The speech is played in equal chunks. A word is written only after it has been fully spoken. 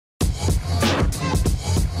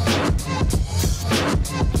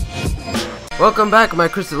Welcome back, my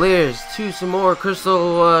Crystaliers, to some more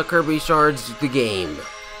Crystal Kirby Shards, the game.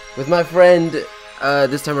 With my friend,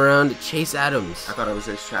 this time around, Chase Adams. I thought I was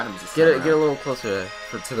Chase Adams. Get a little closer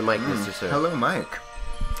to the mic, Mr. Sir. Hello, Mike.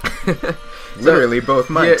 Literally both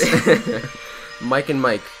mics. Yeah. Mike and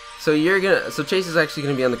Mike. So Chase is actually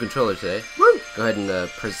gonna be on the controller today. Woo! Go ahead and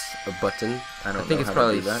press a button. I think it's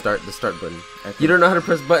probably the start button. You You don't know how to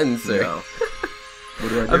press buttons, sir. No. What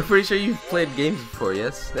do I do? I'm pretty sure you've played games before,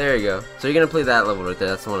 yes? There you go. So you're gonna play that level right there.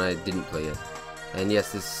 That's the one I didn't play yet. And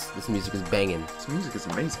yes, this music is banging. This music is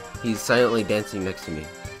amazing. He's silently dancing next to me.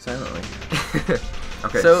 Silently.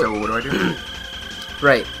 Okay, So- so what do I do?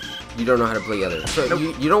 Right. You don't know how to play other. So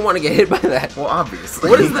Nope. you don't want to get hit by that. Well, obviously.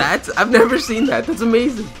 What is that? I've never seen that. That's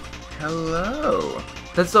amazing. Hello.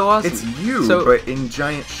 That's so awesome. It's you, So- but in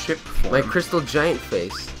giant ship form. My crystal giant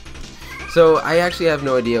face. So I actually have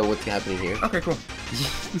no idea what's happening here. Okay, cool.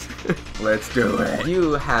 Let's do it.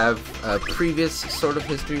 You have a previous sort of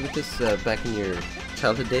history with this back in your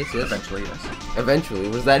childhood days, yes? Eventually, yes. Eventually.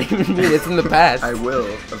 What does that even mean? It's in the past. I will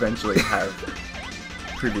eventually have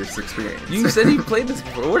previous experience. You said you played this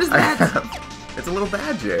before. What is I that? have. It's a little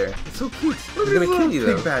badger. It's so cute. Look It's at gonna this kill you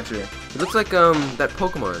little though. pig badger. It looks like that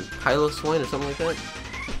Pokemon, Kylo Swine or something like that.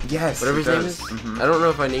 Yes, Whatever it his name does. is. Mhm. I don't know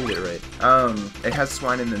if I named it right. It has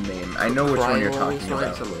swine in the name. I know which one you're Cryo talking Swine,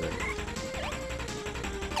 about. something like that.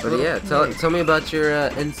 But yeah, tell me about your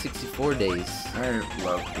N64 days. I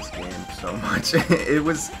love this game so much. It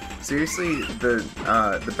was seriously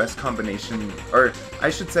the best combination, or I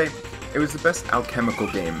should say, it was the best alchemical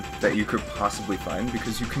game that you could possibly find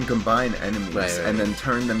because you can combine enemies Right. and then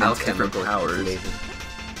turn them into different Alchemical. powers. It's amazing.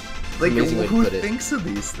 Like, Amazing way to who put it. thinks of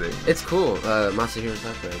these things? It's cool. Masahiro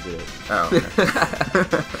Sakurai did it. Oh,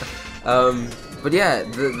 okay. But yeah,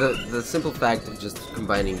 the simple fact of just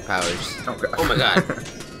combining powers. Oh, God. Oh my god.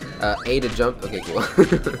 A to jump. Okay, cool.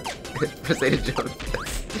 Press A to jump.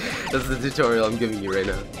 That's the tutorial I'm giving you right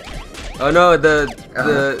now. Oh no, the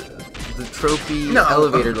trophy No.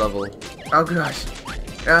 elevator level. Oh gosh.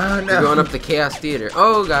 Oh no. You're going up the Chaos Theater.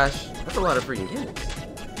 Oh gosh, that's a lot of freaking games.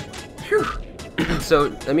 Phew. So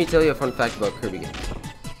let me tell you a fun fact about Kirby games.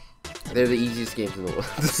 They're the easiest games in the world.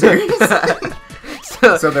 Seriously?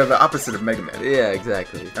 So they're the opposite of Mega Man. Yeah,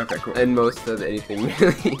 exactly. Okay, cool. And most of anything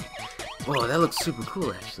really. Whoa, that looks super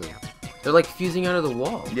cool actually. They're like fusing out of the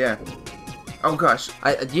wall. Yeah. Oh gosh.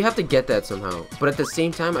 You have to get that somehow, but at the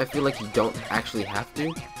same time, I feel like you don't actually have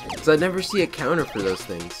to. So I never see a counter for those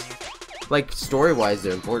things. Like story-wise,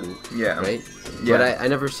 they're important. Yeah. Right. Yeah. But I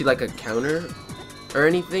never see like a counter or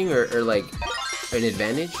anything or like an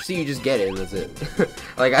advantage. So you just get it and that's it.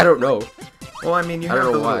 Like I don't know. Well, I mean, you I have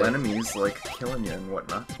don't the know little why. enemies like killing you and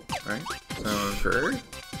whatnot, right? So Sure.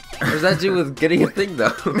 What does that do with getting a thing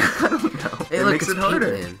though? I don't know. Hey, It look, makes it's it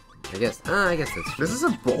harder. Pac-Man. I guess that's true. This is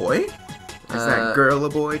a boy. Is that girl a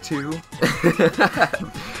boy too?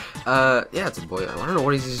 Yeah, it's a boy. I don't know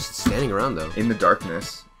what he's just standing around though. In the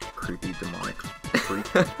darkness, creepy demonic freak.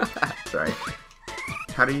 Sorry.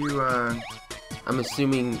 How do you? I'm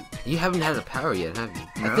assuming you haven't had a power yet, have you?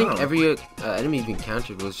 I No. think every enemy you've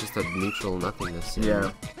encountered was just a neutral nothingness.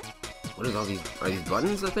 Yeah. What is all these? Are these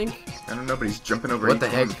buttons? I think. I don't know, but he's jumping over. What each the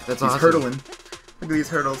heck? one. That's he's awesome. hurdling. Look at these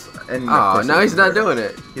hurdles. And of Oh, course now he he's not doesn't doing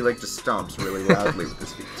hurdle. it. He like just stomps really loudly with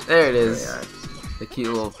his feet. There it is. Yeah. The cute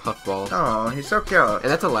little puffball. Oh, he's so cute. And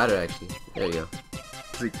that's a ladder, actually. There you go.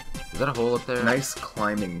 It's like, Is that a hole up there? nice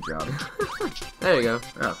climbing job. There you go.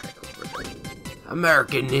 Okay, cool. We're good.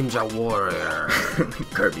 American Ninja Warrior.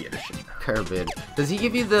 Kirby edition. Kirby. Does he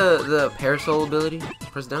give you the parasol ability?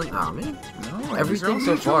 Press down. Oh man. No, Everything these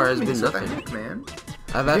so are far has only been what the nothing. heck, man.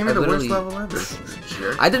 I've You gave me the literally. worst level ever.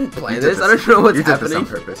 Jerk. I didn't play You did this. I don't know what's You did happening. this on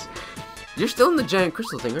purpose. You're still in the giant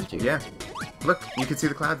crystal thing, aren't you? Yeah. Look, you can see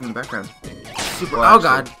the clouds in the background. Super. Well, Oh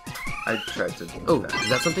god. I tried to. Oh, do that. is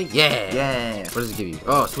that something? Yeah. Yeah. What does it give you?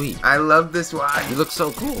 Oh, sweet. I love this one. You look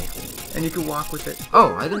so cool. And you can walk with it.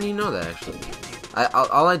 Oh, I didn't even know that actually.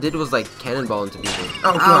 All I did was like cannonball into people.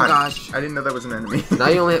 Oh, God. Gosh. I didn't know that was an enemy. Now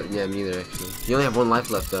you only have me either actually. You only have one life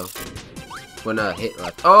left though. One hit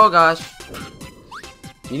left. Oh gosh.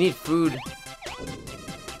 You need food.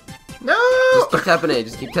 No! Just keep tapping A.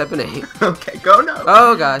 Just keep tapping A. Okay, go now.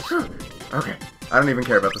 Oh gosh. Okay. I don't even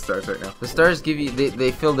care about the stars right now. The stars give you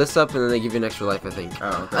they fill this up and then they give you an extra life I think.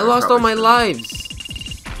 Oh, okay, I lost all my probably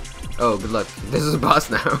lives. Oh, good luck. This is a boss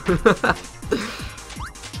now.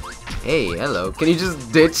 Hey, hello. Can you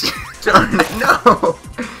just ditch? Darn it, no! Oh,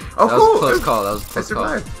 That was cool! a close call. That was a I close call.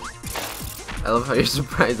 survived. I love how you're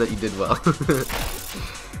surprised that you did well.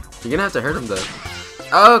 You're gonna have to hurt him though.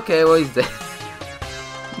 Okay, well he's dead.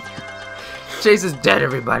 Chase is dead,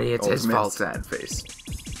 everybody. It's his Ultimate fault. sad face.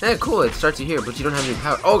 Yeah, cool. It starts you here, but you don't have any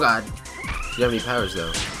power. Oh god. You have any powers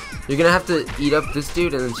though. You're gonna have to eat up this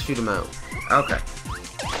dude and then shoot him out. Okay.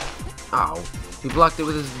 Ow. He blocked it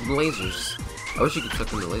with his lasers. I wish you could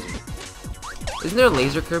suck in the laser. Isn't there a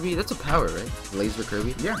laser Kirby? That's a power, right? Laser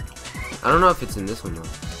Kirby? Yeah. I don't know if it's in this one though.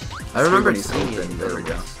 I remember seeing it. There we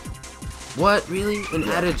go. What? Really? An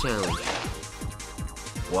added challenge.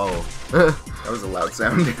 Whoa. That was a loud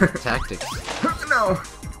sound. Tactics. No.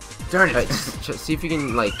 Darn it. Alright, see if you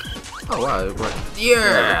can like. Oh wow. It worked. Yeah.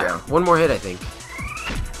 There we go. One more hit, I think.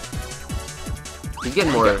 He's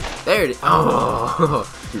getting more. There it is. Oh.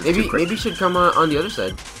 Maybe you should come on the other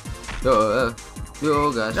side. Oh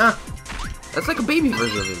gosh. Ah. That's like a baby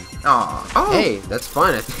version of him. Aw. Oh. Hey, that's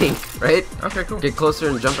fine, I think, right? Okay, cool. Get closer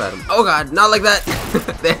and jump at him. Oh god, not like that.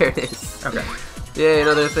 There it is. Okay. Yay,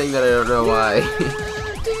 another thing that I don't know why.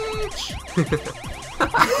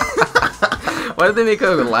 Why did they make a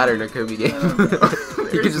ladder in a Kirby game?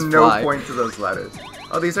 You could just no fly. point to those ladders.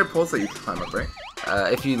 Oh, these are poles that you can climb up, right?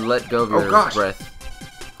 If you let go of your breath.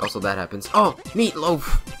 Also, that happens. Oh,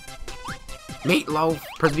 meatloaf. Meatloaf.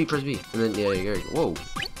 Press B, press B. And then, yeah, you go. Whoa.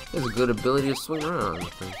 He has a good ability to swing around.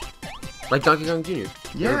 Like Donkey Kong Jr.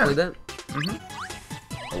 You ever played that?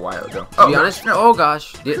 Mm-hmm. A while ago. To be honest, oh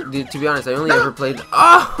gosh. To be honest, I only ever played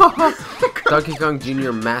Donkey Kong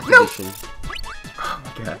Jr. Math Edition. Oh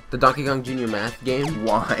my god. The Donkey Kong Jr. Math game.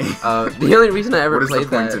 Why? The only reason I ever played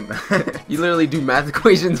that. You literally do math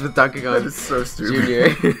equations with Donkey Kong That is so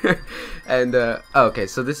stupid. Jr. And, okay,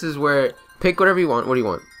 so this is where, pick whatever you want. What do you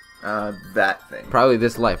want? That thing. Probably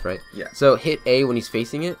this life, right? Yeah. So hit A when he's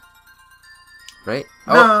facing it. Right?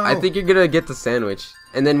 No. Oh, I think you're gonna get the sandwich.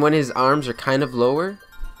 And then when his arms are kind of lower,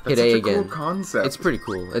 hit A again. That's a cool concept. It's pretty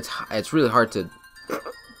cool. It's really hard to...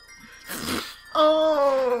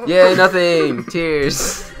 Oh! Yeah, nothing!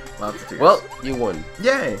 Tears! Lots of tears. Well, you won.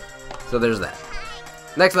 Yay! So there's that.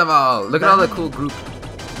 Next level! Look at all the cool group.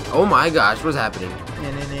 Oh my gosh, what's happening?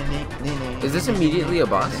 Is this immediately a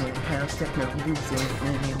boss?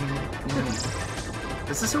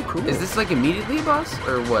 This is so cool. Is this like immediately a boss?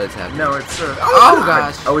 Or what is happening? No, it's oh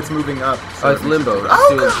gosh! Oh, it's moving up. So Oh, it's limbo.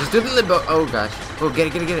 Oh, Just do the limbo. Oh gosh. Oh, get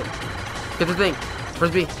it. Get the thing.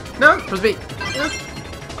 Press B. No! Press B. No.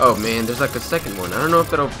 Oh man, there's like a second one. I don't know if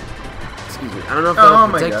that'll... Excuse me. I don't know if that'll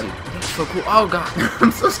protect you. That's so cool. Oh god.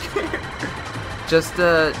 I'm so scared. Just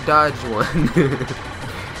dodge one.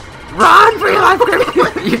 Run for your life, Kirby!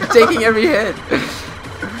 You're taking every hit.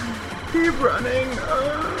 Keep running.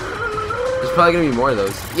 There's probably gonna be more of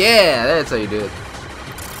those. Yeah, that's how you do it.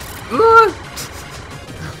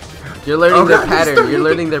 You're learning their pattern. You're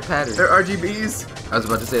learning their pattern. They're RGBs. I was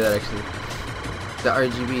about to say that actually. The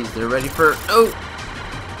RGBs, they're ready for... Oh!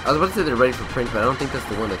 I was about to say they're ready for print, but I don't think that's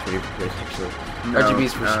the one that's ready for print actually. No,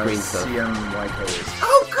 RGBs for screen stuff. CMYK is...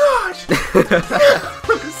 Oh gosh!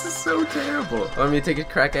 This is so terrible. Want me to take a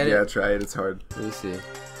crack at it? Yeah, try it. It's hard. Let me see.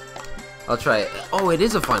 I'll try it. Oh, it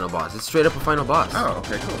is a final boss. It's straight up a final boss. Oh,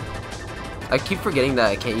 okay, cool. I keep forgetting that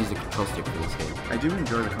I can't use the control stick for this game. I do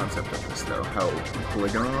enjoy the concept of this though, how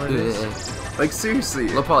polygonal it is. Like seriously,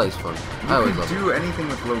 Low poly is fun. I always love you could do anything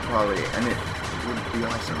with low poly and it would be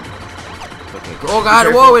awesome. Okay, cool. Oh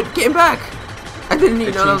god, whoa, it came back! I didn't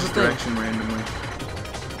even know that was a thing. Direction randomly.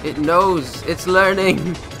 It knows. It's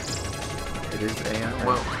learning. It is AI.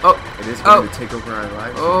 Well, oh, it is going to take over our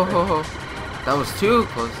lives. Oh, that was too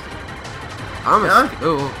close.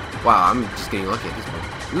 Oh, wow, I'm just getting lucky at this point.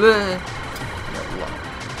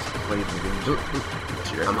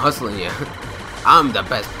 I'm hustling you. I'm the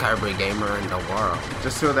best Kirby gamer in the world.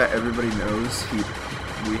 Just so that everybody knows,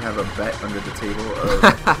 we have a bet under the table of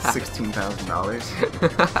 $16,000.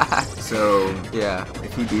 So yeah,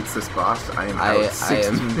 if he beats this boss, I am out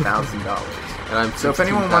 $16,000. So if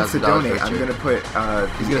anyone wants to donate, I'm gonna put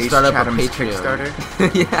he's gonna start up a Patreon. Kickstarter.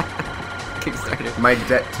 Yeah, Kickstarter. My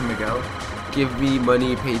debt to Miguel. Give me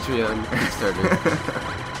money, Patreon, Kickstarter.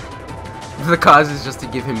 The cause is just to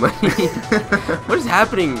give him money. What is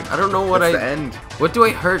happening? I don't know what That's the end. What do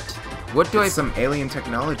I hurt? What do it's some alien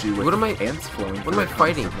technology with ants flowing. What am I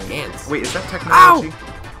fighting? Ants. Wait, is that technology?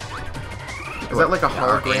 Ow! Is that like a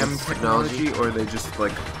hologram technology, or are they just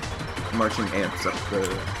like marching ants up the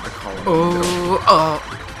column? I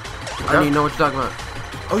don't even know what you're talking about.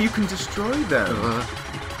 Oh, you can destroy them.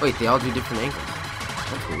 Wait, they all do different angles.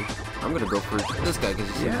 That's weird. I'm gonna go for this guy because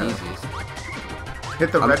he's the easiest.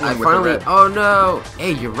 Hit the red one with the red. Oh no!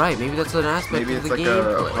 Hey, you're right. Maybe that's an aspect of the game.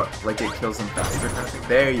 Like it kills them faster kind of thing.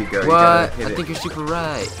 There you go. What? I think you're super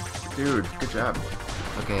right. Dude, good job.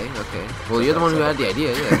 Okay. Well, you're the one who had the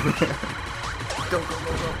idea, yeah. Go.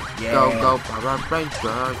 Yeah. Go, Power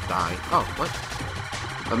Rangers, die. Oh, what?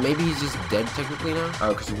 Maybe he's just dead technically now?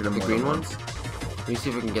 Oh, because you hit him the green ones? Let me see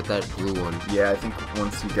if we can get that blue one. Yeah, I think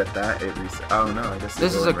once you get that, it resets. Oh no, I guess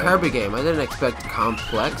this is a Kirby game. I didn't expect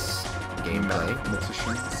complex gameplay.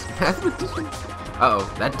 Mathematicians. Uh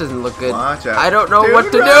oh, that doesn't look good. Watch out. I don't know Dude, what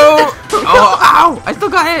to do. Oh, ow! I still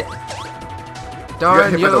got hit.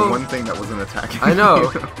 Darn you. Got hit by the one thing that wasn't attacking. I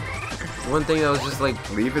know. You. One thing that was just like.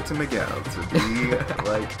 Leave it to Miguel to be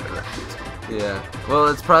like that. Yeah. Well,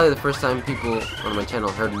 it's probably the first time people on my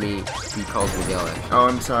channel heard me be called Miguel. Actually. Oh,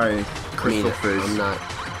 I'm sorry, Crystal Fish. I'm not.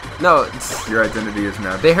 No, it's, your identity is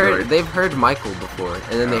now. They've heard Michael before,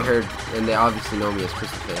 and then they obviously know me as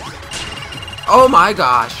Crystal Face. Oh my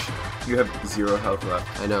gosh! You have 0 health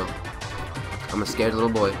left. I know. I'm a scared little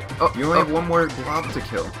boy. Oh, you only have one more blob to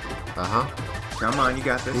kill. Uh huh. Come on, you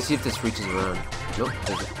got this. Let me see if this reaches around. Nope,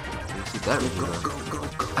 doesn't. Let me see if that reaches around.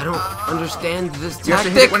 I don't understand this tactic. You have to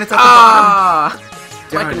hit it when it's at the bottom.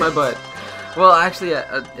 Back in my butt. Well, actually,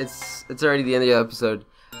 it's already the end of the episode.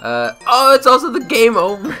 Oh, it's also the game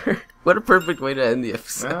over. What a perfect way to end the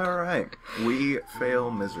episode. Alright. We fail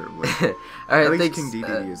miserably. Alright, at least thanks. King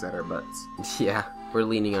DDD is at our butts. Yeah, we're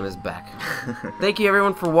leaning on his back. Thank you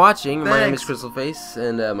everyone for watching. Thanks. My name is Crystal Face,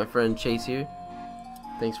 and my friend Chase here.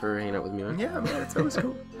 Thanks for hanging out with me, man. Yeah, man, it's always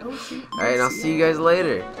cool. Alright, and I'll see you guys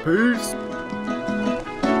later. Peace.